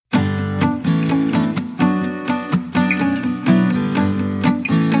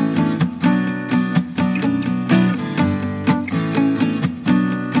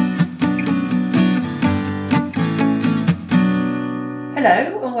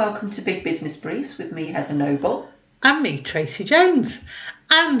welcome to Big Business Briefs with me, Heather Noble. And me, Tracy Jones.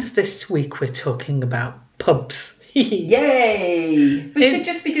 And this week we're talking about pubs. Yay! We should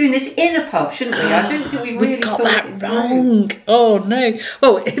just be doing this in a pub, shouldn't we? I don't think we really got thought that it through. wrong. Oh no.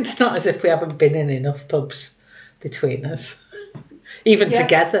 Well, it's not as if we haven't been in enough pubs between us. Even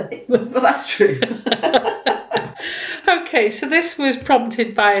together. Well, that's true. Okay, so this was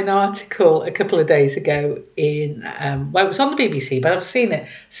prompted by an article a couple of days ago in, it was on the BBC, but I've seen it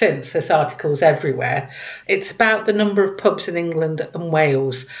since. This article's everywhere. It's about the number of pubs in England and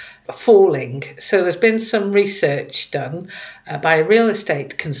Wales falling. So there's been some research done by a real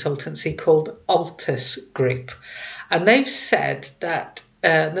estate consultancy called Altus Group. And they've said that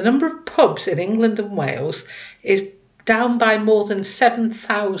the number of pubs in England and Wales is down by more than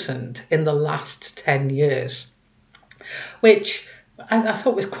 7,000 in the last 10 years. Which I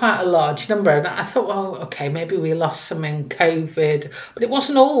thought was quite a large number. And I thought, well, okay, maybe we lost some in COVID. But it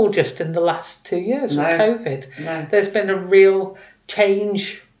wasn't all just in the last 2 years with COVID. No. There's been a real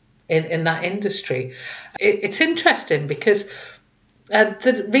change in that industry. It's interesting because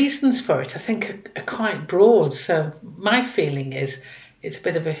the reasons for it, I think, are quite broad. So my feeling is it's a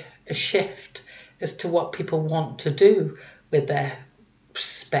bit of a shift as to what people want to do with their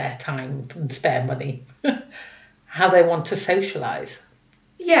spare time and spare money. How they want to socialise.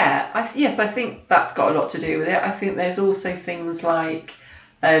 Yeah, I think that's got a lot to do with it. I think there's also things like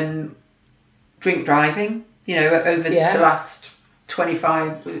drink driving. You know, over the last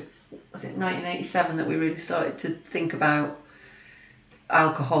 25, was it 1987 that we really started to think about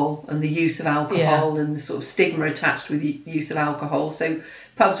alcohol and the use of alcohol and the sort of stigma attached with the use of alcohol. So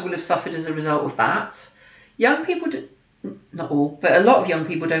pubs will have suffered as a result of that. Young people not all, but a lot of young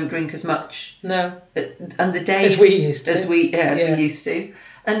people don't drink as much. No. And the days as we used to. As we used to.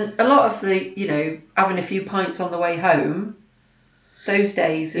 And a lot of the, having a few pints on the way home, those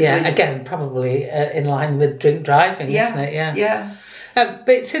days are again, probably in line with drink driving, isn't it? Yeah. But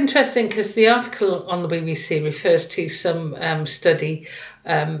it's interesting because the article on the BBC refers to some study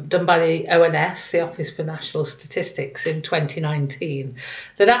done by the ONS, the Office for National Statistics, in 2019,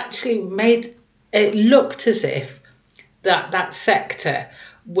 that actually made it looked as if that sector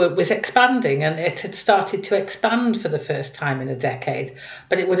was expanding, and it had started to expand for the first time in a decade.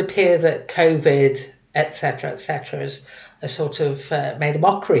 But it would appear that COVID, etc., has sort of made a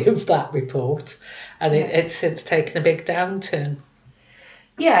mockery of that report, and it's since taken a big downturn.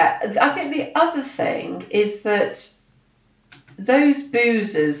 Yeah, I think the other thing is that those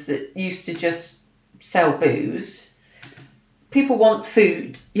boozers that used to just sell booze, people want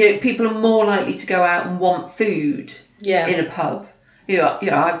food. People are more likely to go out and want food. In a pub.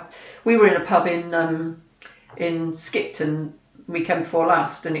 We were in a pub in Skipton weekend before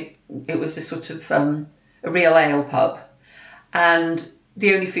last, and it was a sort of a real ale pub, and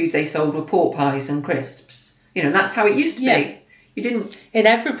the only food they sold were pork pies and crisps. That's how it used to be. You didn't in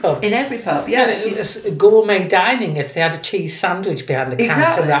every pub. Yeah, it was gourmet dining if they had a cheese sandwich behind the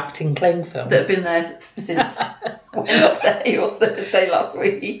counter wrapped in cling film. That had been there since Wednesday or Thursday last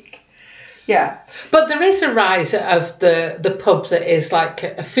week. Yeah, but there is a rise of the pub that is like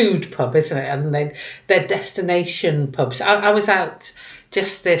a food pub, isn't it? And they're destination pubs. I was out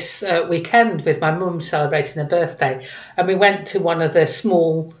just this weekend with my mum celebrating her birthday, and we went to one of the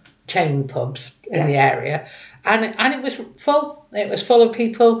small chain pubs in the area, and it was full. It was full of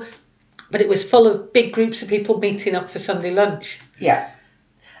people, but it was full of big groups of people meeting up for Sunday lunch. Yeah,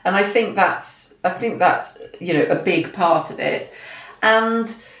 and I think that's a big part of it,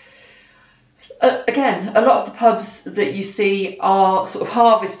 and. Again, a lot of the pubs that you see are sort of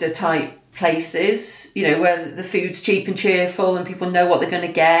harvester type places, where the food's cheap and cheerful and people know what they're going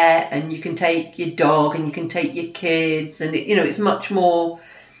to get, and you can take your dog and you can take your kids, and it's much more.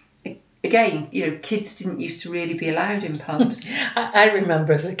 Again, kids didn't used to really be allowed in pubs. I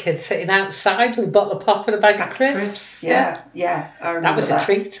remember as a kid sitting outside with a bottle of pop and a bag of crisps. Yeah, I remember that was a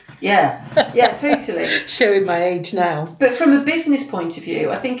treat. Yeah, totally. Showing my age now. But from a business point of view,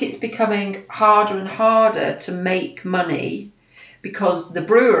 I think it's becoming harder and harder to make money because the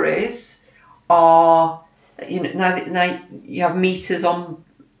breweries are, now you have meters on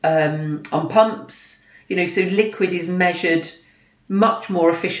pumps, so liquid is measured much more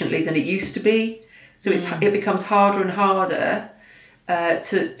efficiently than it used to be. So it becomes harder and harder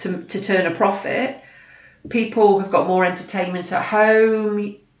to turn a profit. People have got more entertainment at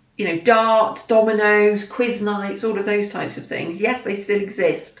home, darts, dominoes, quiz nights, all of those types of things. Yes, they still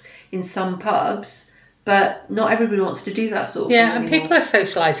exist in some pubs, but not everybody wants to do that sort of thing anymore. And people are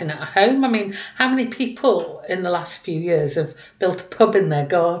socialising at home. I mean, how many people in the last few years have built a pub in their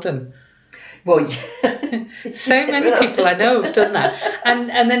garden? Well, yeah. So many people I know have done that.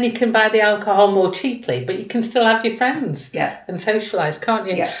 And then you can buy the alcohol more cheaply, but you can still have your friends and socialise, can't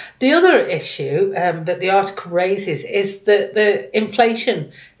you? Yeah. The other issue that the article raises is that the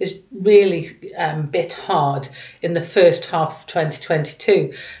inflation is really bit hard in the first half of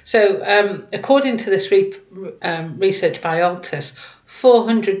 2022. So according to this research by Altus,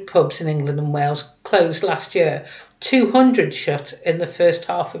 400 pubs in England and Wales closed last year. 200 shut in the first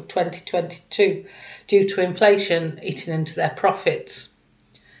half of 2022 due to inflation eating into their profits.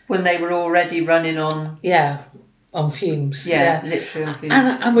 When they were already running on... Yeah, on fumes. Yeah, literally on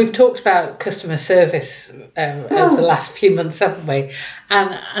fumes. And we've talked about customer service over the last few months, haven't we?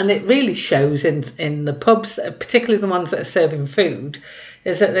 And it really shows in the pubs, particularly the ones that are serving food,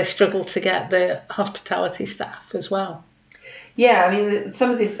 is that they struggle to get the hospitality staff as well. Yeah, I mean, some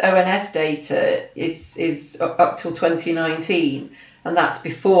of this ONS data is up till 2019, and that's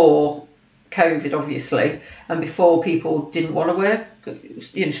before COVID, obviously, and before people didn't want to work,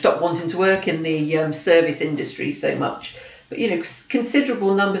 stopped wanting to work in the service industry so much. But,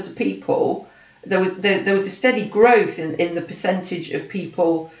 considerable numbers of people, there was a steady growth in the percentage of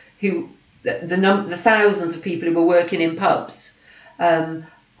people who, the thousands of people who were working in pubs.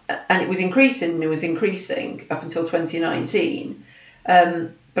 And it was increasing up until 2019.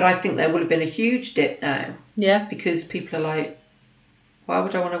 But I think there would have been a huge dip now. Yeah. Because people are like, why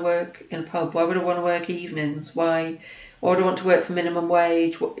would I want to work in a pub? Why would I want to work evenings? Why would I want to work for minimum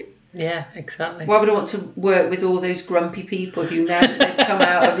wage? Yeah, exactly. Why would I want to work with all those grumpy people who now that they've come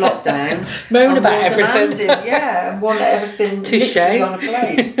out of lockdown moan about everything? And want everything literally on a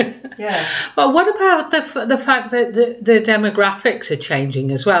plate. Yeah. Well, what about the fact that the demographics are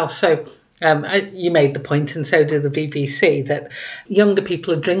changing as well? So you made the point, and so did the BBC, that younger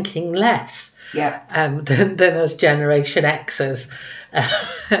people are drinking less than us Generation Xers.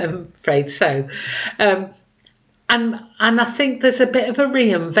 I'm afraid so. And I think there's a bit of a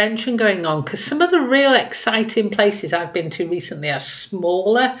reinvention going on, because some of the real exciting places I've been to recently are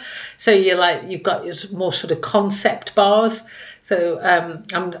smaller. So you've got your more sort of concept bars. So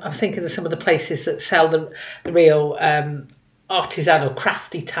I'm thinking of some of the places that sell the real artisanal,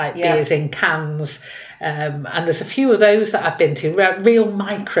 crafty type beers in cans. And there's a few of those that I've been to, real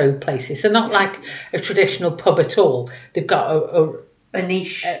micro places. They're not like a traditional pub at all. They've got a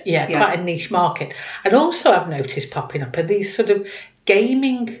niche. Quite a niche market. And also I've noticed popping up are these sort of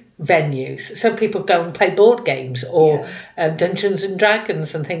gaming venues. So people go and play board games or Dungeons and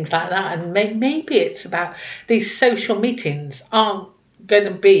Dragons and things like that. And maybe it's about these social meetings aren't going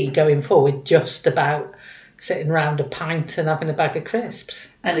to be going forward just about sitting around a pint and having a bag of crisps.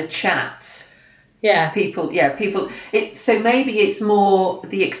 And a chat. People. So maybe it's more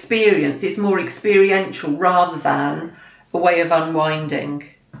the experience. It's more experiential rather than a way of unwinding.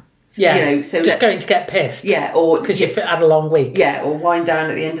 So just going to get pissed. Or because you've had a long week. Or wind down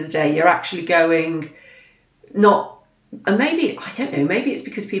at the end of the day. You're actually going, and maybe, I don't know, maybe it's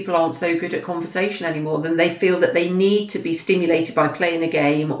because people aren't so good at conversation anymore, then they feel that they need to be stimulated by playing a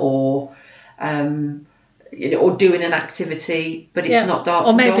game or doing an activity, but it's not darts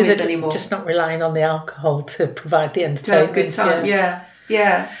and dummies anymore. Or maybe they're just not relying on the alcohol to provide the entertainment. To have a good time,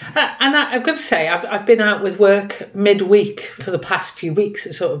 yeah. And I've got to say, I've been out with work midweek for the past few weeks.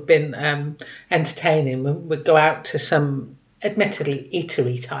 It's sort of been entertaining. We'd go out to some, admittedly,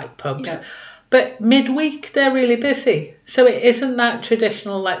 eatery type pubs. Yeah. But midweek, they're really busy. So it isn't that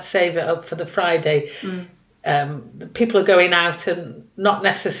traditional, let's save it up for the Friday. People are going out and not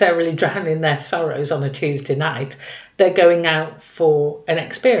necessarily drowning their sorrows on a Tuesday night. They're going out for an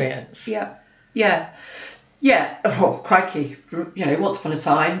experience. Yeah. Oh, crikey. Once upon a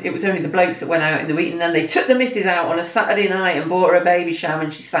time, it was only the blokes that went out in the week, and then they took the missus out on a Saturday night and bought her a baby sham,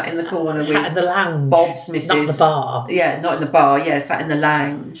 and she sat in the corner sat in the lounge. Bob's missus. Not the bar. Yeah, not in the bar. Yeah, sat in the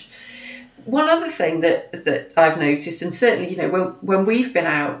lounge. One other thing that I've noticed, and certainly, when we've been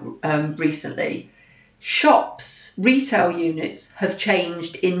out recently, shops, retail units have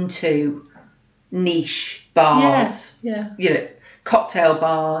changed into niche bars. Yeah. Cocktail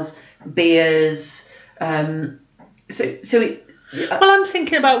bars, beers. Well, I'm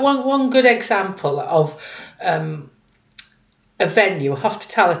thinking about one good example of a venue, a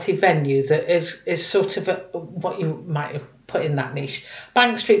hospitality venue that is sort of what you might have put in that niche.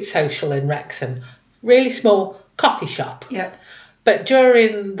 Bank Street Social in Wrexham, really small coffee shop. Yeah. But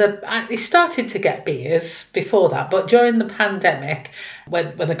he started to get beers before that, but during the pandemic,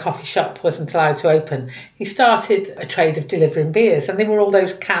 when the coffee shop wasn't allowed to open, he started a trade of delivering beers, and they were all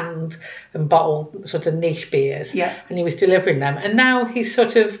those canned and bottled sort of niche beers. Yeah. And he was delivering them. And now he's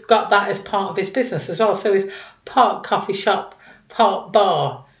sort of got that as part of his business as well. So he's part coffee shop, part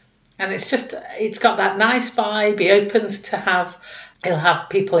bar. And it's got that nice vibe. He opens to he'll have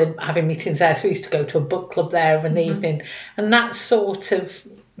people having meetings there. So we used to go to a book club there of an evening, and that sort of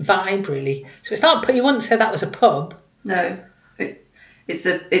vibe really. So it's not, you wouldn't say that was a pub. No, it's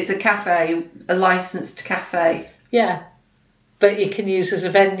a cafe, a licensed cafe. Yeah. But you can use as a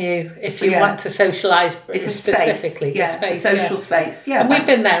venue if you want to socialise specifically. Space, a social space. Yeah, and we've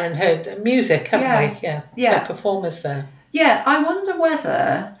been there and heard music, haven't we? Yeah, yeah. Performers there. Yeah, I wonder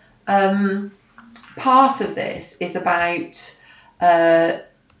whether part of this is about the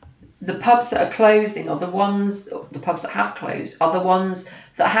pubs that are closing, or the pubs that have closed, are the ones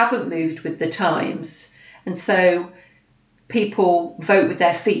that haven't moved with the times, and so people vote with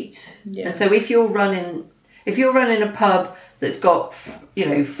their feet. Yeah. And so if you're running a pub that's got,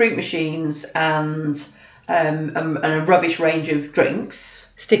 fruit machines and a rubbish range of drinks,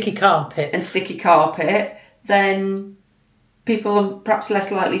 sticky carpet, then people are perhaps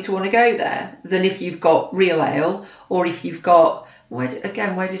less likely to want to go there than if you've got real ale, or if you've got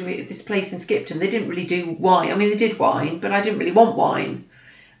this place in Skipton, they didn't really do wine. I mean, they did wine, but I didn't really want wine,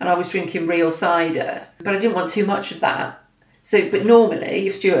 and I was drinking real cider, but I didn't want too much of that. So, but normally,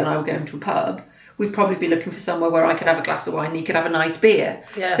 if Stuart and I were going to a pub, we'd probably be looking for somewhere where I could have a glass of wine and he could have a nice beer.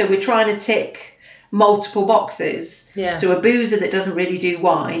 Yeah. So we're trying to tick multiple boxes. Yeah. So a boozer that doesn't really do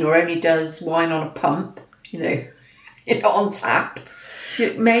wine, or only does wine on a pump, on tap.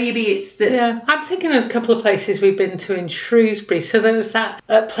 Maybe it's the... Yeah, I'm thinking of a couple of places we've been to in Shrewsbury. So there was that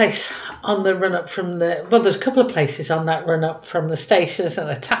place on the run-up from there's a couple of places on that run-up from the station, isn't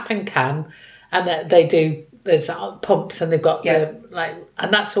there? Tap and Can, and they do... There's pumps, and they've got and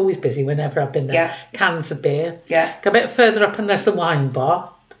that's always busy whenever I've been there. Yeah. Cans of beer. Yeah. Go a bit further up and there's the wine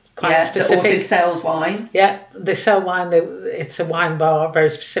bar. Quite specific. That also sells wine. Yeah, they sell wine. It's a wine bar, very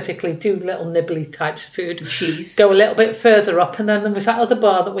specifically. Do little nibbly types of food. Cheese. Go a little bit further up, and then there was that other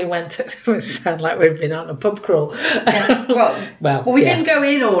bar that we went to. It sound like we've been on a pub crawl. Yeah. Well, we didn't go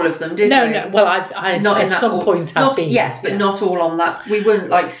in all of them, did we? No. Well, I not at some point I've been. Yes, but not all on that. We weren't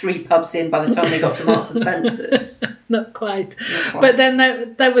like 3 pubs in by the time we got to Marks and Spencer's. Not quite. But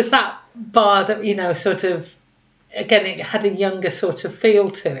then there was that bar that sort of. Again, it had a younger sort of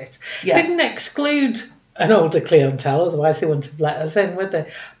feel to it. Yeah. Didn't exclude an older clientele, otherwise they wouldn't have let us in, would they?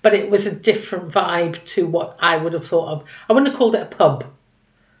 But it was a different vibe to what I would have thought of. I wouldn't have called it a pub.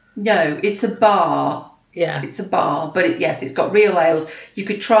 No, it's a bar. Yeah. It's a bar, but it's got real ales. You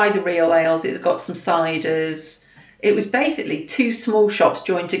could try the real ales. It's got some ciders. It was basically 2 small shops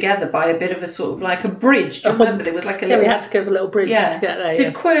joined together by a bit of a sort of like a bridge. Do you remember? There was like a little... we had to go over a little bridge to get there.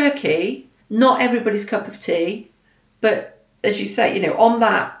 So quirky, not everybody's cup of tea. But as you say, on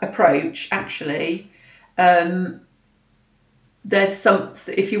that approach, actually, there's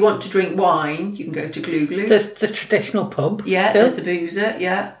something. If you want to drink wine, you can go to Glue Glue. There's the traditional pub. Yeah, still. There's a boozer.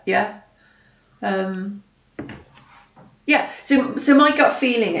 Yeah. So my gut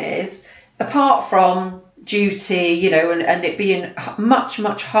feeling is, apart from duty, and it being much,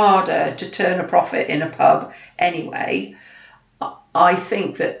 much harder to turn a profit in a pub anyway, I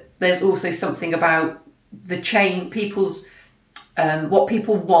think that there's also something about the chain, people's what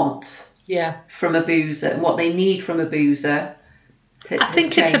people want from a boozer and what they need from a boozer. I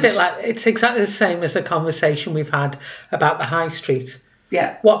think it's a bit like, it's exactly the same as the conversation we've had about the high street.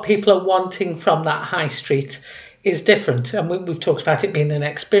 Yeah. What people are wanting from that high street is different, and we've talked about it being an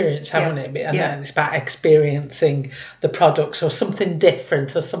experience, haven't it? And it's about experiencing the products or something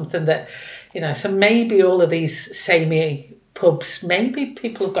different, or something that so maybe all of these samey pubs, maybe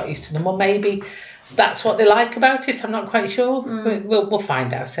people have got used to them, or maybe that's what they like about it. I'm not quite sure. We'll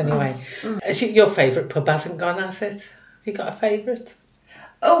find out anyway. Your favourite pub hasn't gone, has it? Have you got a favourite?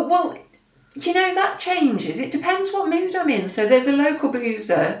 Oh, well, that changes. It depends what mood I'm in. So there's a local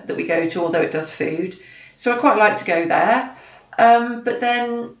boozer that we go to, although it does food. So I quite like to go there. But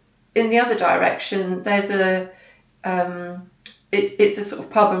then in the other direction, there's it's a sort of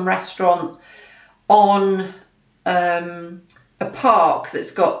pub and restaurant on a park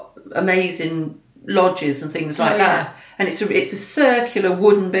that's got amazing lodges and things like that, and it's a circular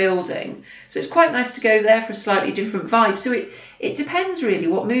wooden building, so it's quite nice to go there for a slightly different vibe. So it depends really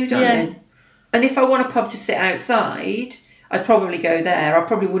what mood I'm in, and if I want a pub to sit outside, I'd probably go there. I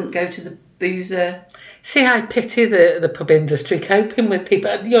probably wouldn't go to the boozer. See, I pity the pub industry coping with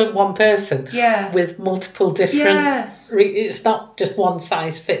people. You're one person with multiple different it's not just one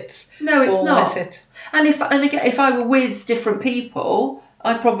size fits. No, it's not. Is it? And if I were with different people,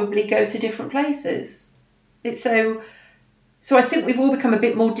 I'd probably go to different places. It's so I think we've all become a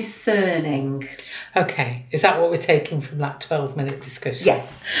bit more discerning. Okay, is that what we're taking from that 12-minute discussion?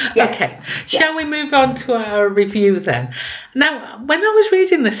 Yes. Yes. Okay, shall we move on to our review then? Now, when I was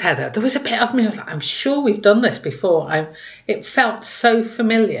reading this, Heather, there was a bit of me, I was like, I'm sure we've done this before. It felt so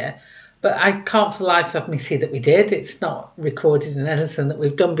familiar, but I can't for the life of me see that we did. It's not recorded in anything that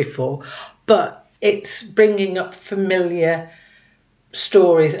we've done before, but it's bringing up familiar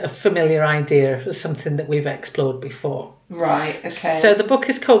stories, a familiar idea of something that we've explored before. Right, okay. So the book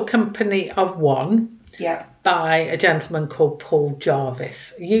is called Company of One. Yeah. By a gentleman called Paul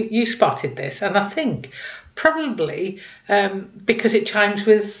Jarvis. You spotted this, and I think probably because it chimes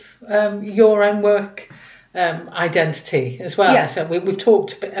with your own work identity as well. Yeah. So we've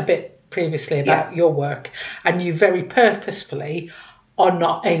talked a bit previously about your work, and you very purposefully are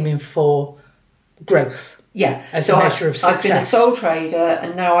not aiming for growth. Yeah. As a measure of success. I've been a sole trader,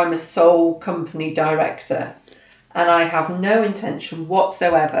 and now I'm a sole company director, and I have no intention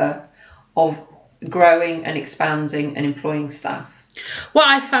whatsoever of growing and expanding and employing staff. What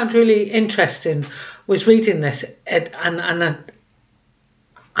I found really interesting was reading this, and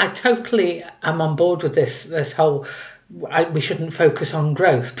I totally am on board with this whole we shouldn't focus on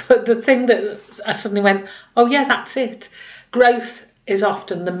growth. But the thing that I suddenly went, oh yeah, that's it. Growth is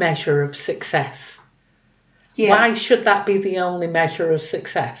often the measure of success. Yeah. Why should that be the only measure of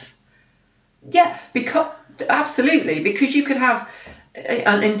success? Yeah, absolutely, because you could have,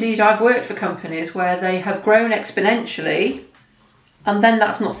 and indeed I've worked for companies where they have grown exponentially, and then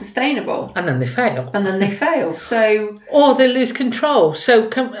that's not sustainable. And then they fail. So, or they lose control. So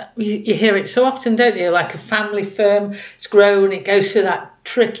you hear it so often, don't you? Like a family firm, it's grown, it goes through that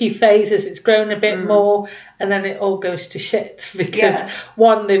tricky phase as it's grown a bit more, and then it all goes to shit because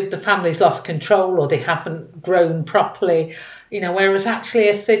one, the family's lost control, or they haven't grown properly. Whereas actually,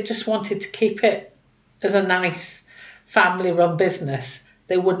 if they just wanted to keep it as a nice family-run business,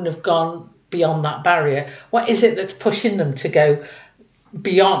 they wouldn't have gone beyond that barrier. What is it that's pushing them to go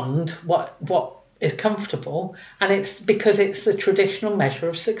beyond what is comfortable? And it's because it's the traditional measure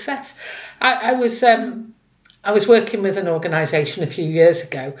of success. I was working with an organisation a few years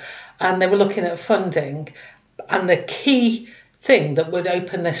ago, and they were looking at funding, and the key thing that would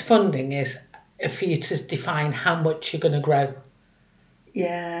open this funding is for you to define how much you're going to grow.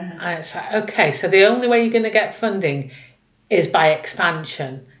 Yeah. And it's like, okay, so the only way you're going to get funding is by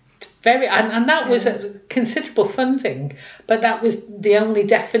expansion. And that was a considerable funding, but that was the only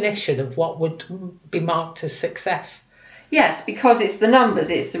definition of what would be marked as success. Yes, because it's the numbers,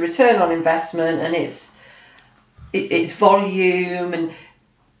 it's the return on investment, and it's volume, and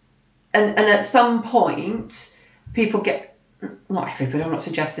at some point people get, not everybody, I'm not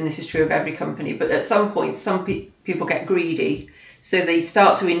suggesting this is true of every company, but at some point some people get greedy, so they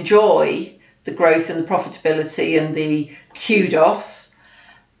start to enjoy the growth and the profitability and the kudos.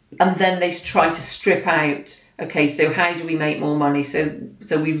 And then they try to strip out, okay, so how do we make more money? So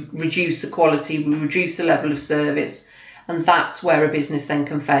we reduce the quality, we reduce the level of service, and that's where a business then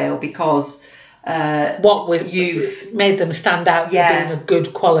can fail, because you've made them stand out for being a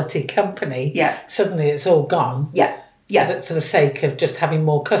good quality company. Yeah. Suddenly it's all gone. Yeah. Yeah. For the sake of just having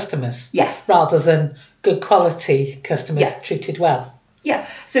more customers. Yes. Rather than good quality customers treated well. Yeah.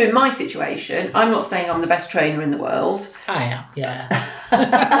 So in my situation, I'm not saying I'm the best trainer in the world. I am, yeah.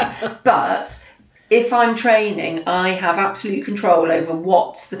 But if I'm training, I have absolute control over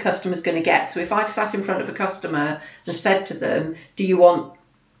what the customer's going to get. So if I've sat in front of a customer and said to them, do you want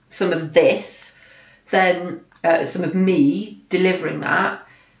some of this? Then some of me delivering that,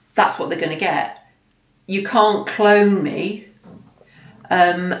 that's what they're going to get. You can't clone me.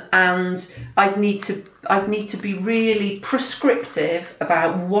 And I'd need to be really prescriptive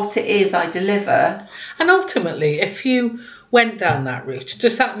about what it is I deliver. And ultimately, if you went down that route,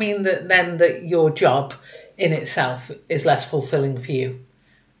 does that mean that your job in itself is less fulfilling for you?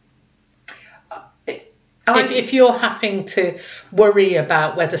 If you're having to worry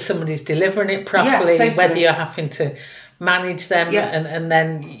about whether somebody's delivering it properly, whether you're having to manage them, and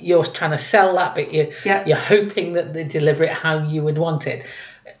then you're trying to sell that, but you're hoping that they deliver it how you would want it.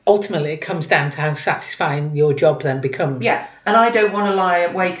 Ultimately, it comes down to how satisfying your job then becomes. Yeah, and I don't want to lie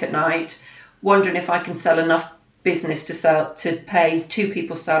awake at night wondering if I can sell enough business to pay 2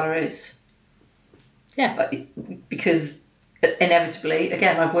 people's salaries. Yeah, but because inevitably,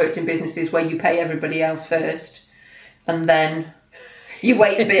 again, I've worked in businesses where you pay everybody else first, and then you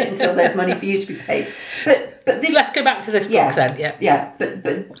wait a bit until there's money for you to be paid. But this, let's go back to this book then. Yeah. But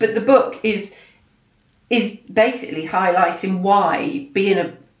the book is basically highlighting why being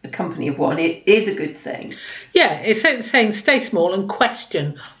a company of one, it is a good thing. Yeah, it's saying stay small and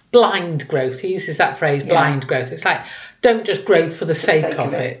question blind growth. He uses that phrase, blind growth. It's like, don't just grow for the sake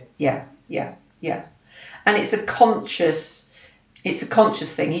of it. Yeah. Yeah. And it's a conscious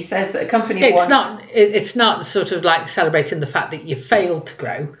thing. He says that a company It's not sort of like celebrating the fact that you failed to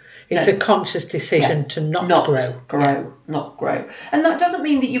grow. It's a conscious decision to not grow. Not grow. And that doesn't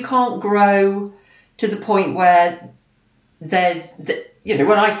mean that you can't grow to the point where there's, when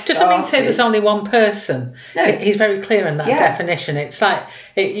I started... Doesn't mean to say there's only one person. No. He's very clear in that definition. It's like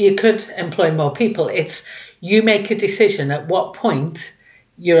you could employ more people. It's you make a decision at what point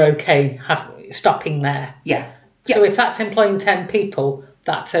you're okay stopping there. Yeah. So if that's employing 10 people,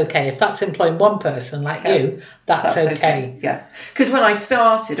 that's okay. If that's employing one person like you, that's okay. Yeah. Because when I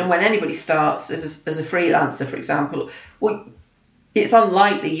started, and when anybody starts as a freelancer, for example, well, it's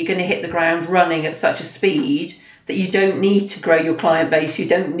unlikely you're going to hit the ground running at such a speed that you don't need to grow your client base, you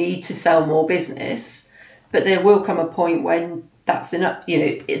don't need to sell more business, but there will come a point when that's enough,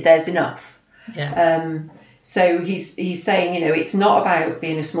 there's enough. Yeah. So he's saying, it's not about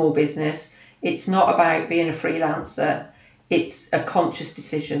being a small business, it's not about being a freelancer, it's a conscious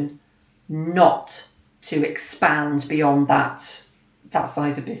decision not to expand beyond that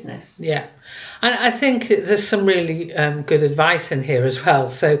size of business. Yeah. And I think there's some really good advice in here as well.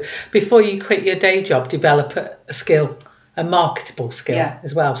 So before you quit your day job, develop a skill, a marketable skill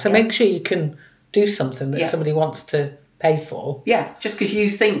as well. So make sure you can do something that somebody wants to pay for. Yeah, just because you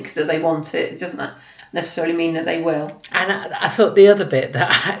think that they want it doesn't necessarily mean that they will. And I thought the other bit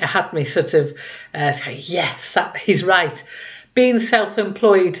that had me sort of yes, he's right. Being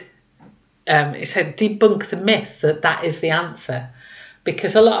self-employed, it said debunk the myth that is the answer.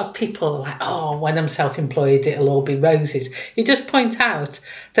 Because a lot of people are like, oh, when I'm self-employed, it'll all be roses. You just point out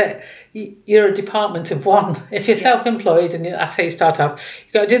that you're a department of one. If you're self-employed, and that's how you start off,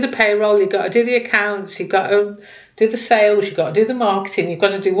 you've got to do the payroll, you've got to do the accounts, you've got to do the sales, you've got to do the marketing, you've got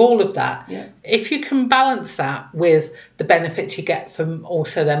to do all of that. Yeah. If you can balance that with the benefits you get from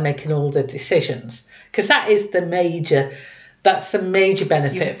also then making all the decisions, because that's the major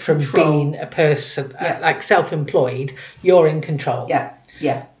benefit from being a person like self-employed. You're in control.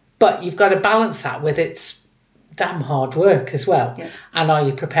 Yeah. But you've got to balance that with its damn hard work as well. Yeah. And are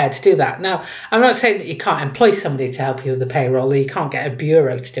you prepared to do that? Now, I'm not saying that you can't employ somebody to help you with the payroll, or you can't get a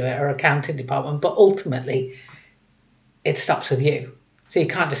bureau to do it, or accounting department, but ultimately it stops with you. So you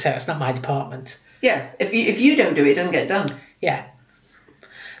can't just say, it's not my department. Yeah. If you don't do it, it doesn't get done. Yeah.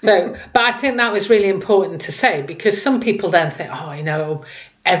 So, but I think that was really important to say, because some people then think,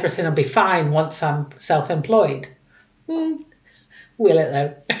 everything will be fine once I'm self-employed. Will it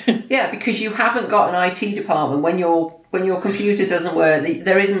though? Yeah, because you haven't got an IT department when your computer doesn't work.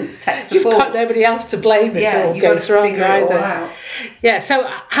 There isn't tech support. You've got nobody else to blame if it all goes wrong either. Out. Yeah,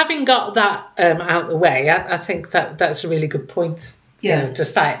 so having got that out the way, I think that's a really good point. Yeah,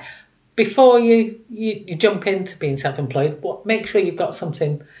 just like before you jump into being self-employed, make sure you've got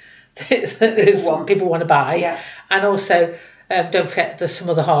something that people want to buy. Yeah, and also don't forget there's some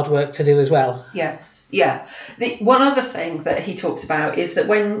other hard work to do as well. Yes. Yeah. One other thing that he talks about is that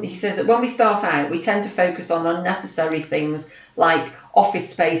when we start out, we tend to focus on unnecessary things like office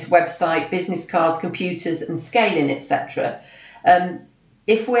space, website, business cards, computers, and scaling, etc.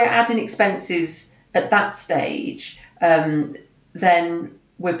 If we're adding expenses at that stage, then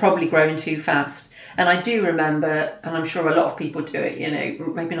we're probably growing too fast. And I do remember, and I'm sure a lot of people do it,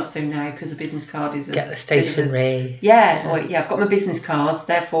 maybe not so now because the business card is get the stationery. I've got my business cards,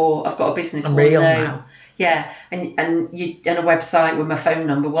 therefore I've got a business. I'm real now. Yeah, and a website with my phone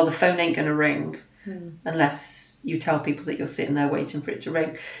number. Well, the phone ain't going to ring unless you tell people that you're sitting there waiting for it to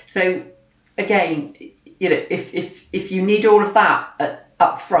ring. So again, if you need all of that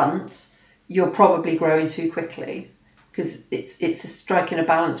up front, you're probably growing too quickly. Because it's striking a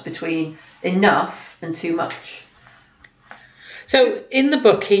balance between enough and too much. So in the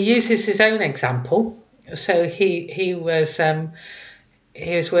book, he uses his own example. So he was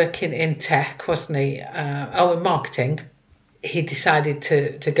working in tech, wasn't he? In marketing. He decided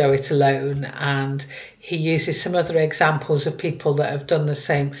to go it alone, and he uses some other examples of people that have done the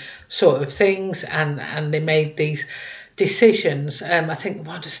same sort of things, and they made these decisions. I think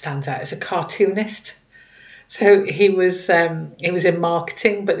one that stands out as a cartoonist. So he was in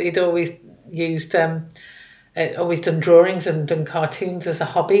marketing, but he'd always done drawings and done cartoons as a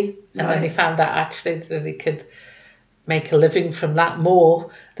hobby. And then he found out actually that he could make a living from that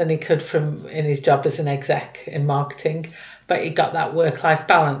more than he could from in his job as an exec in marketing. But he got that work-life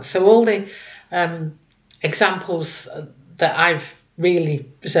balance. So all the examples that I've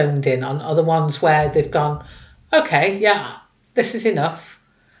really zoned in on are the ones where they've gone, okay, yeah, this is enough.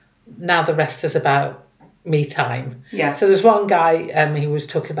 Now the rest is about me time. Yeah. So there's one guy who was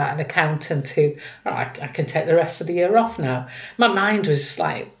talking about an accountant who, oh, I can take the rest of the year off now. My mind was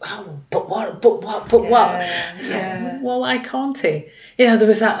like, oh, but what? Yeah. Well, why can't he? There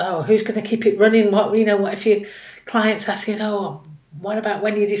was that, oh, who's going to keep it running? What if your client's asking, oh, what about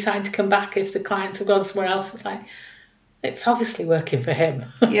when you decide to come back if the clients have gone somewhere else? It's like, it's obviously working for him.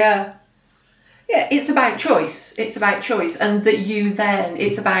 Yeah. Yeah, it's about choice. It's about choice. And that you then,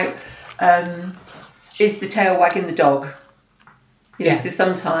 it's about, is the tail wagging the dog? So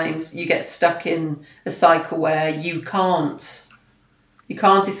sometimes you get stuck in a cycle where you can't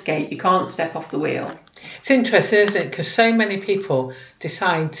escape, you can't step off the wheel. It's interesting, isn't it? Because so many people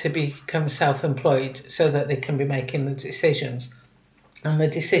decide to become self-employed so that they can be making the decisions. And the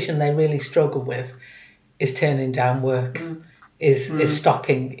decision they really struggle with is turning down work, is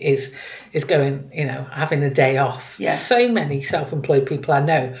stopping, is going, having a day off. Yeah. So many self-employed people I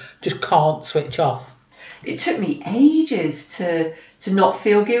know just can't switch off. It took me ages to not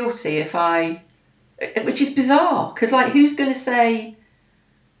feel guilty which is bizarre, because who's going to say...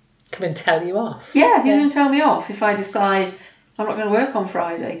 Come and tell you off. Yeah, who's going to tell me off if I decide I'm not going to work on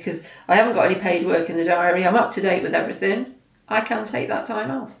Friday because I haven't got any paid work in the diary, I'm up to date with everything, I can take that time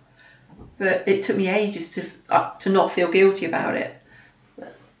off. But it took me ages to not feel guilty about it.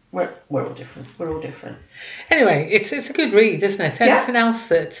 But we're all different. We're all different. Anyway, it's a good read, isn't it? Anything else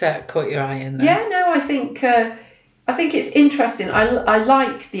that caught your eye in there? Yeah, no, I think it's interesting. I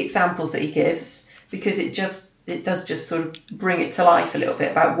like the examples that he gives because it does just sort of bring it to life a little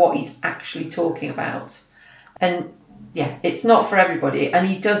bit about what he's actually talking about. And yeah, it's not for everybody. And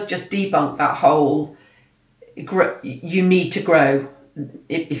he does just debunk that whole, you need to grow.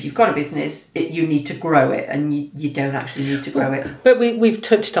 If you've got a business, you need to grow it, and you don't actually need to grow it. But we've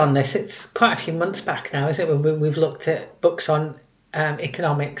touched on this. It's quite a few months back now, isn't it? When we've looked at books on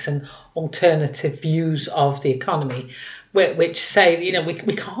economics and alternative views of the economy, which say,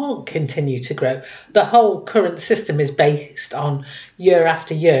 we can't continue to grow. The whole current system is based on year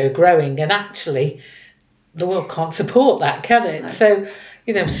after year growing, and actually the world can't support that, can it? No. So,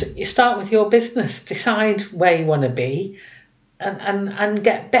 you start with your business, decide where you want to be, and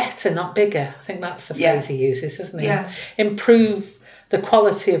get better, not bigger. I think that's the phrase he uses, isn't it? Yeah. Improve the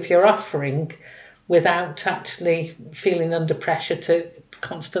quality of your offering without actually feeling under pressure to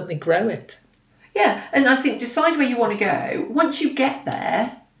constantly grow it. Yeah, and I think decide where you want to go. Once you get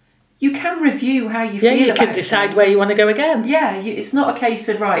there, you can review how you feel about it. Yeah, you can decide where you want to go again. Yeah, it's not a case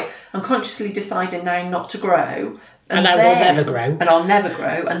of, right, I'm consciously deciding now not to grow. And I will never grow. And I'll never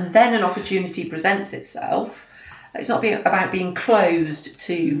grow. And then an opportunity presents itself. It's not about being closed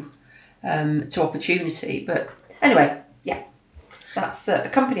to opportunity. But anyway, yeah, that's A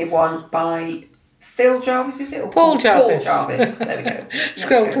Company of One by Phil Jarvis, is it? Or Paul Jarvis. Paul Jarvis. There we go.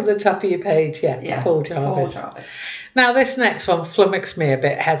 Scroll to the top of your page. Yeah, Paul Jarvis. Now, this next one flummoxed me a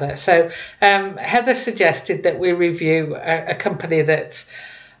bit, Heather. So Heather suggested that we review a company that's...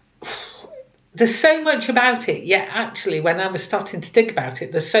 There's so much about it, yet actually when I was starting to dig about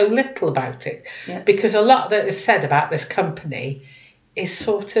it, there's so little about it. Yeah. Because a lot that is said about this company is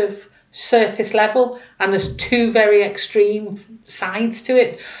sort of surface level, and there's two very extreme sides to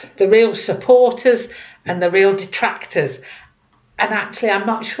it. The real supporters and the real detractors. And actually I'm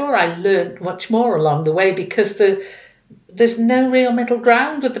not sure I learned much more along the way, because there's no real middle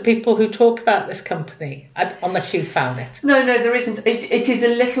ground with the people who talk about this company, unless you found it. No, there isn't. It is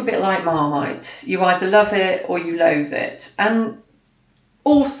a little bit like Marmite. You either love it or you loathe it. And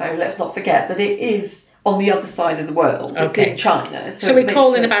also, let's not forget that it is on the other side of the world. It's in China. So we're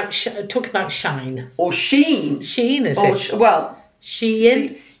talking about Shine. Or Shein. Shein, is it?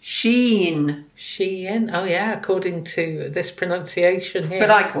 Shein. Shein. Shein. Oh, yeah, according to this pronunciation here.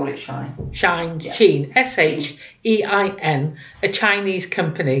 But I call it Shine. Shine. Yeah. Shein. Shein. A Chinese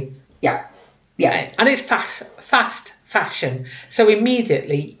company. Yeah. And it's fast fashion. So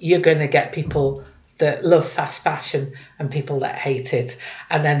immediately you're going to get people that love fast fashion and people that hate it.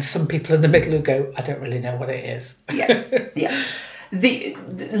 And then some people in the middle who go, I don't really know what it is. Yeah. The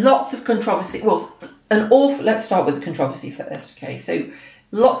lots of controversy. Well, let's start with the controversy first. Okay, so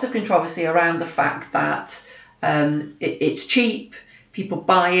lots of controversy around the fact that it's cheap, people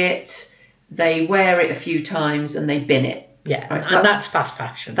buy it, they wear it a few times and they bin it. Yeah, right, so that's fast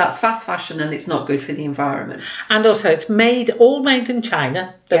fashion. That's fast fashion, and it's not good for the environment. And also, it's all made in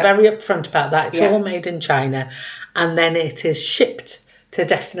China. They're very upfront about that. It's all made in China, and then it is shipped to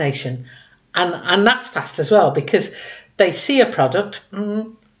destination, and that's fast as well, because they see a product.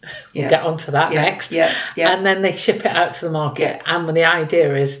 We'll get onto that next. And then they ship it out to the market, and the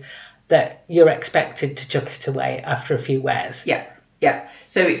idea is that you're expected to chuck it away after a few wears. Yeah.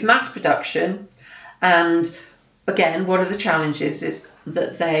 So it's mass production. And again, one of the challenges is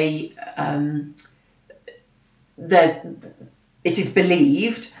that it is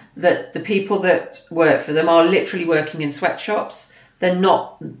believed that the people that work for them are literally working in sweatshops.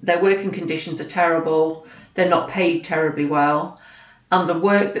 Their working conditions are terrible. They're not paid terribly well. And the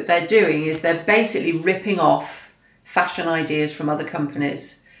work that they're doing is they're basically ripping off fashion ideas from other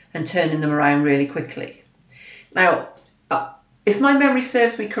companies and turning them around really quickly. Now, if my memory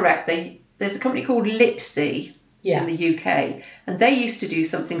serves me correct, there's a company called Lipsy in the UK, and they used to do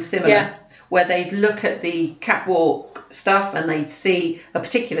something similar, where they'd look at the catwalk stuff and they'd see a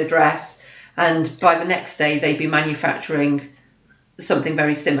particular dress, and by the next day they'd be manufacturing something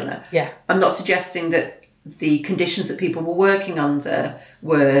very similar. Yeah. I'm not suggesting that the conditions that people were working under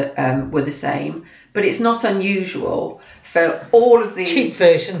were the same, but it's not unusual for all of the cheap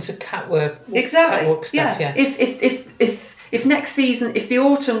versions of catwalk stuff. Yeah. If next season, if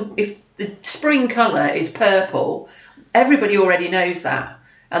the spring colour is purple, everybody already knows that,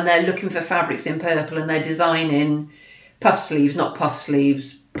 and they're looking for fabrics in purple, and they're designing puff sleeves, not puff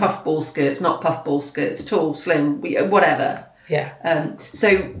sleeves, puff ball skirts, not puff ball skirts, tall, slim, whatever. Yeah.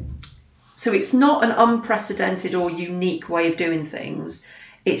 So it's not an unprecedented or unique way of doing things.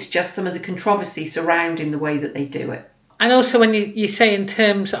 It's just some of the controversy surrounding the way that they do it. And also when you say in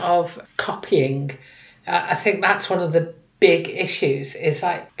terms of copying, I think that's one of the big issues, is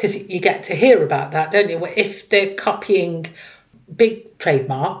like, because you get to hear about that, don't you? If they're copying big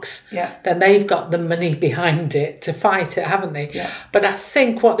trademarks, then they've got the money behind it to fight it, haven't they? Yeah. But I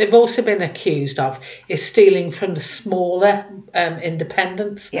think what they've also been accused of is stealing from the smaller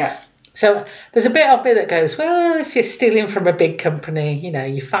independents. Yeah. So there's a bit of me that goes, well, if you're stealing from a big company,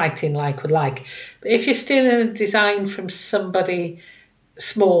 you're fighting like with like. But if you're stealing a design from somebody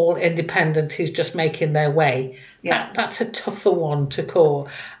small, independent, who's just making their way, that's a tougher one to call.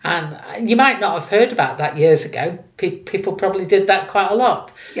 And you might not have heard about that years ago. People probably did that quite a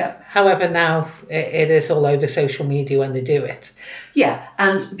lot. Yeah. However, now it is all over social media when they do it. Yeah,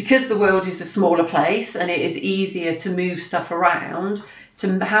 and because the world is a smaller place and it is easier to move stuff around,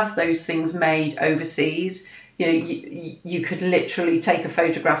 to have those things made overseas, you could literally take a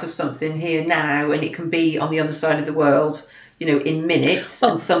photograph of something here now and it can be on the other side of the world, in minutes,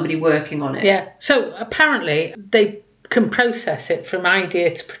 and somebody working on it. Yeah, so apparently they can process it from idea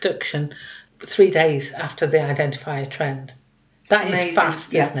to production 3 days after they identify a trend. That is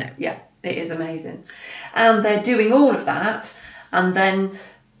fast, isn't it? Yeah, it is amazing. And they're doing all of that, and then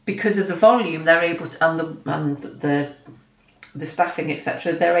because of the volume, they're able to, and the staffing,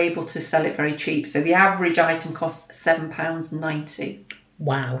 etc., they're able to sell it very cheap. So the average item costs £7.90.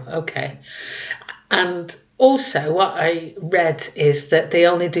 Wow, okay. And also what I read is that they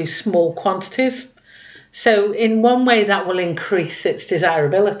only do small quantities. So in one way that will increase its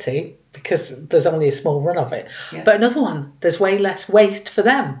desirability because there's only a small run of it. Yeah. But another one, there's way less waste for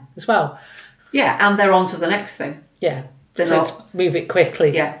them as well. Yeah, and they're on to the next thing. Yeah, move it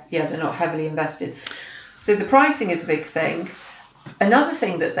quickly. Yeah, they're not heavily invested. So the pricing is a big thing. Another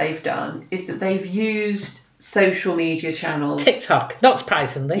thing that they've done is that they've used social media channels. TikTok, not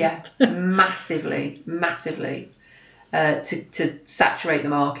surprisingly. Yeah, massively, to saturate the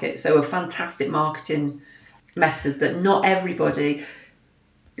market. So a fantastic marketing method that not everybody,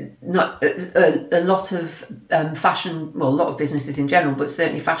 not a lot of fashion, well, a lot of businesses in general, but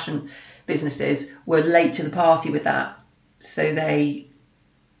certainly fashion businesses were late to the party with that. So they've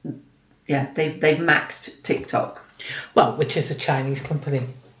maxed TikTok. Well, which is a Chinese company.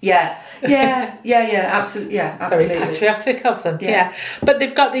 Yeah, absolutely. Very patriotic of them, yeah. But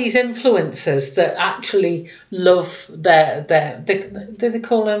they've got these influencers that actually love their do they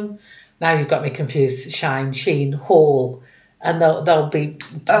call them? Now you've got me confused. Shein, haul, and they'll be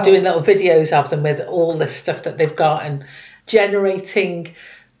doing little videos of them with all this stuff that they've got and generating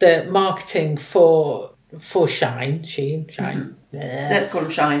the marketing for Shein. Mm-hmm. Let's call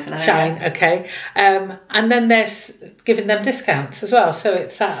them Shein for now. Shein, okay. And then they're giving them discounts as well. So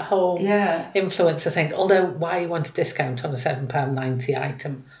it's that whole influencer thing. Although why you want a discount on a £7.90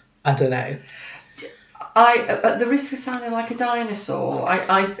 item, I don't know. At the risk of sounding like a dinosaur,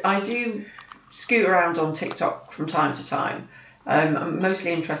 I do scoot around on TikTok from time to time. I'm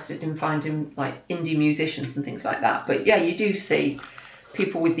mostly interested in finding like indie musicians and things like that. But yeah, you do see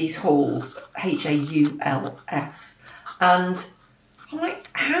people with these hauls, HAULS, and I'm like,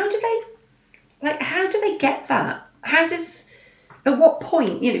 how do they get that? At what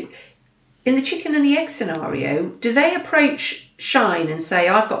point, in the chicken and the egg scenario, do they approach Shein and say,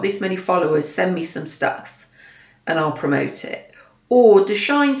 I've got this many followers, send me some stuff and I'll promote it? Or does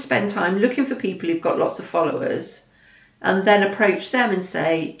Shein spend time looking for people who've got lots of followers and then approach them and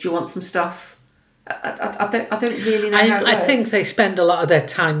say, do you want some stuff? I don't really know how it I works. think they spend a lot of their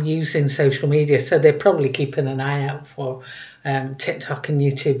time using social media, so they're probably keeping an eye out for TikTok and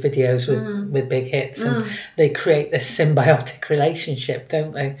YouTube videos with big hits, and they create this symbiotic relationship,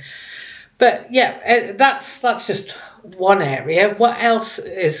 don't they? But yeah, that's just one area. What else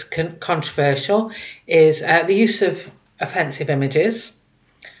is controversial is the use of offensive images.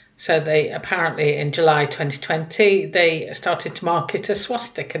 So they apparently in July 2020 they started to market a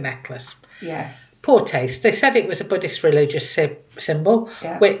swastika necklace. Yes. Poor taste. They said it was a Buddhist religious symbol,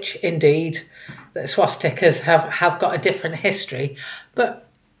 which indeed the swastikas have got a different history. But,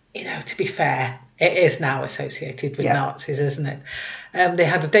 to be fair, it is now associated with Nazis, isn't it? They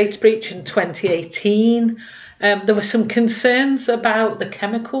had a data breach in 2018. There were some concerns about the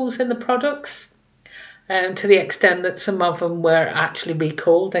chemicals in the products, to the extent that some of them were actually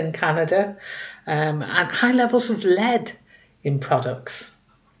recalled in Canada, and high levels of lead in products.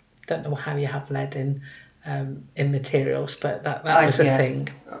 Don't know how you have lead in materials, but that was a thing.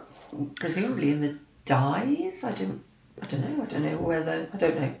 Presumably in the dyes. I don't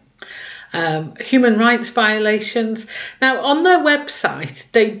know. Human rights violations. Now on their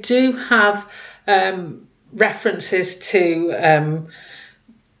website, they do have references to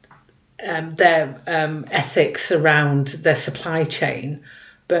their ethics around their supply chain,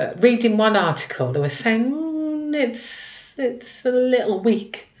 but reading one article, they were saying it's a little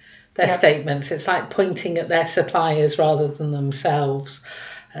weak. Their statements. It's like pointing at their suppliers rather than themselves.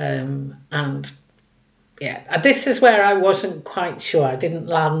 And this is where I wasn't quite sure. I didn't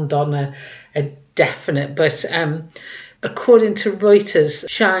land on a definite, but according to Reuters,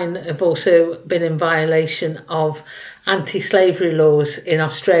 Shine have also been in violation of anti-slavery laws in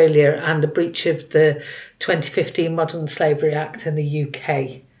Australia and a breach of the 2015 Modern Slavery Act in the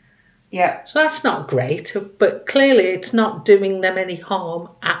UK. Yeah. So that's not great, but clearly it's not doing them any harm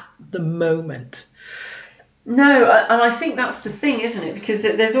at the moment. No, and I think that's the thing, isn't it? Because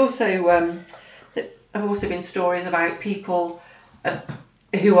there's also there have also been stories about people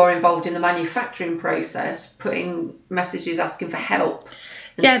who are involved in the manufacturing process putting messages asking for help.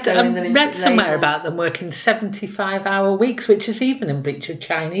 And sewing them into read somewhere labels. About them working 75-hour weeks, which is even in breach of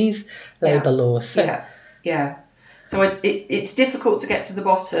Chinese labour laws. So. Yeah. So it's difficult to get to the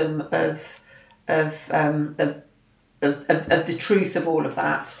bottom of the truth of all of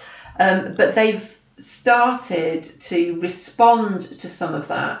that, but they've started to respond to some of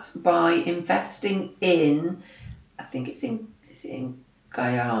that by investing in, I think is it in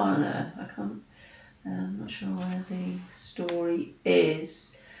Guyana? I'm not sure where the story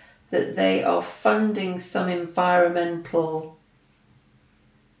is, that they are funding some environmental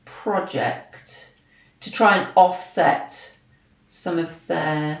project to try and offset some of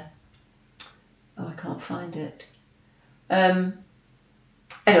their... I can't find it. Anyway,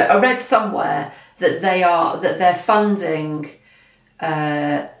 I read somewhere that they're funding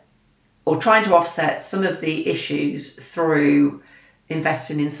or trying to offset some of the issues through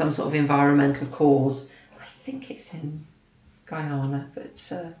investing in some sort of environmental cause. I think it's in Guyana, but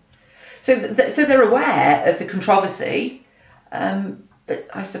so they're aware of the controversy, but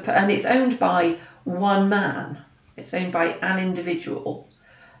I suppose, and it's owned by one man. It's owned by an individual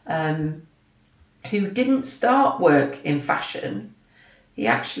who didn't start work in fashion. He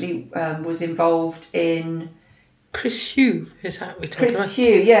actually was involved in... Chris Hugh, is that what we're talking about? Chris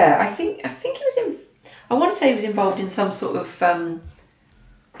Hugh, yeah. I think he was in... I want to say he was involved in some sort of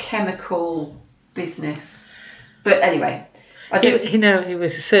chemical business. But anyway... He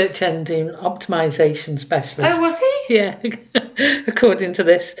was a search engine optimization specialist. Oh, was he? Yeah, according to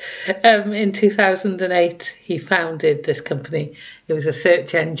this. In 2008, he founded this company. He was a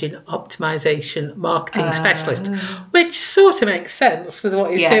search engine optimization marketing specialist, which sort of makes sense with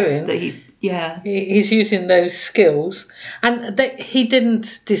what he's doing. He's using those skills. And he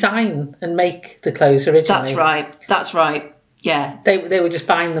didn't design and make the clothes originally. That's right. Yeah. They were just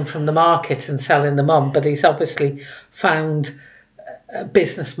buying them from the market and selling them on, but he's obviously found a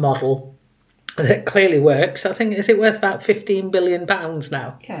business model that clearly works. I think, is it worth about £15 billion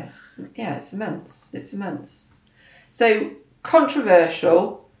now? Yes. Yeah, it's immense. So,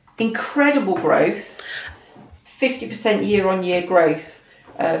 controversial, incredible growth, 50% year-on-year growth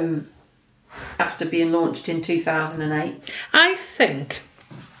after being launched in 2008. I think...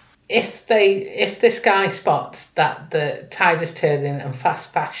 If this guy spots that the tide is turning and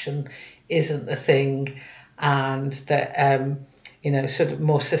fast fashion isn't the thing, and that sort of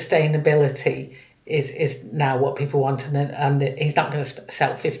more sustainability is now what people want, and he's not going to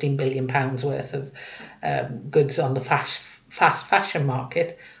sell £15 billion worth of goods on the fast fashion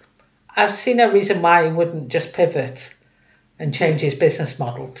market, I've seen no reason why he wouldn't just pivot and change his business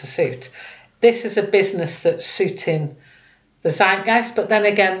model to suit. this is a business that's suiting the zeitgeist, but then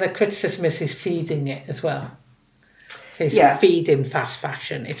again, the criticism is he's feeding it as well. So he's feeding fast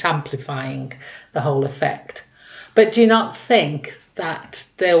fashion. It's amplifying the whole effect. But do you not think that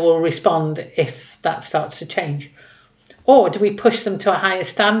they will respond if that starts to change? Or do we push them to a higher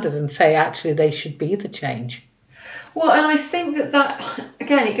standard and say, actually, they should be the change? Well, and I think that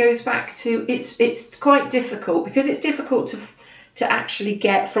again, it goes back to it's quite difficult, because it's difficult to actually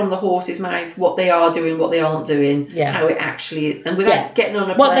get from the horse's mouth what they are doing, what they aren't doing, how it actually, and without getting on a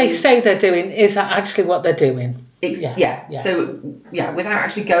plane. What they say they're doing is actually what they're doing. So, without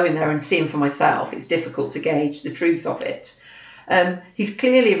actually going there and seeing for myself, it's difficult to gauge the truth of it. He's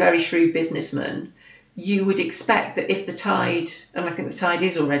clearly a very shrewd businessman. You would expect that if the tide, and I think the tide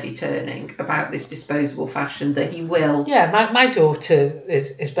is already turning about this disposable fashion, that he will. Yeah, my daughter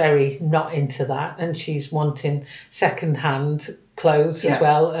is very not into that, and she's wanting second-hand clothes as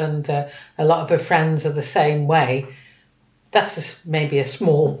well, and a lot of her friends are the same way. That's maybe a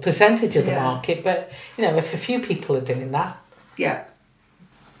small percentage of the market, but, if a few people are doing that,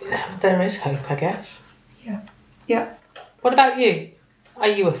 there is hope, I guess. Yeah. What about you? Are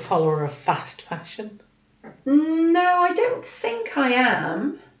you a follower of fast fashion? No, I don't think I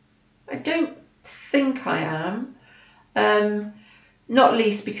am. Not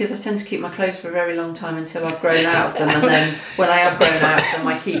least because I tend to keep my clothes for a very long time until I've grown out of them, and then when I have grown out of them,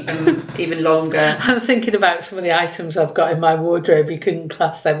 I keep them even longer. I'm thinking about some of the items I've got in my wardrobe. You couldn't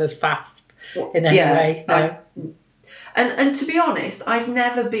class them as fast in any way. No. And to be honest, I've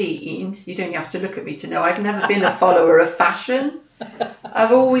never been, you don't have to look at me to know, I've never been a follower of fashion.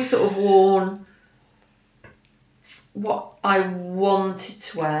 I've always sort of worn what I wanted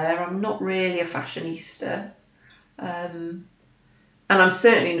to wear. I'm not really a fashionista. And I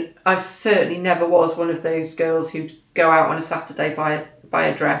certainly never was one of those girls who'd go out on a Saturday, buy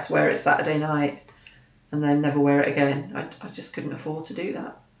a dress, wear it Saturday night, and then never wear it again. I just couldn't afford to do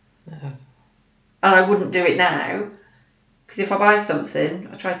that. No. And I wouldn't do it now, because if I buy something,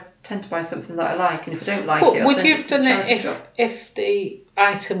 tend to buy something that I like, and if I don't like it, would you have done it if the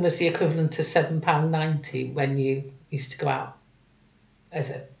item was the equivalent of £7.90 when you used to go out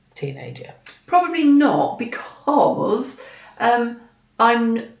as a teenager? Probably not, because I'm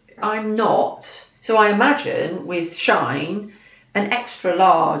not. So I imagine with Shine, an extra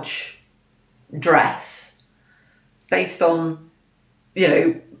large dress based on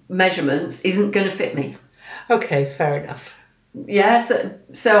measurements isn't going to fit me. Okay, fair enough. Yeah,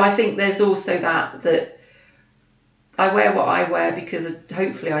 so I think there's also that I wear what I wear because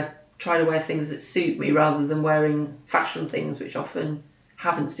hopefully I try to wear things that suit me rather than wearing fashion things which often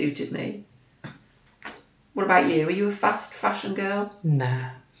haven't suited me. What about you? Are you a fast fashion girl? Nah,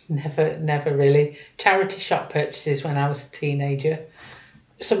 never really. Charity shop purchases when I was a teenager.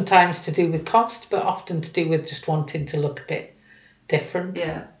 Sometimes to do with cost, but often to do with just wanting to look a bit different.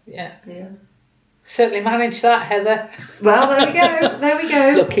 Yeah. Certainly managed that, Heather. Well, there we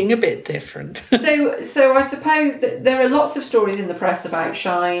go. Looking a bit different. So I suppose that there are lots of stories in the press about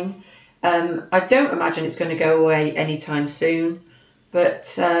Shine. I don't imagine it's going to go away anytime soon.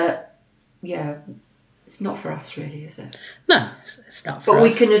 But, it's not for us really, is it? No, it's not for us. But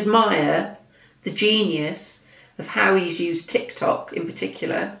we can admire the genius of how he's used TikTok in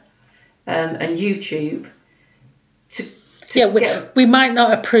particular and YouTube we might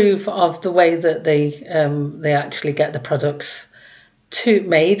not approve of the way that they actually get the products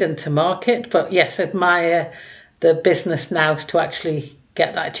made and to market, but yes, admire the business now to actually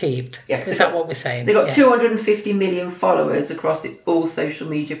get that achieved. Is that what we're saying? They've got 250 million followers across all social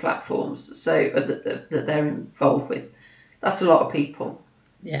media platforms, so that they're involved with. That's a lot of people.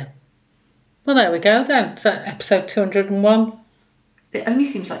 Yeah. Well, there we go then. Is that episode 201? It only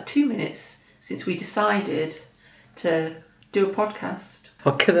seems like 2 minutes since we decided to do a podcast.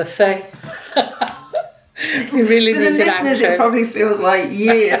 What can I say? We really need the listeners, it probably feels like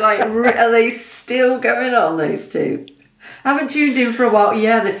are they still going on, those two? Haven't tuned in for a while.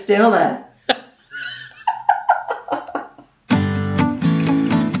 Yeah, they're still there.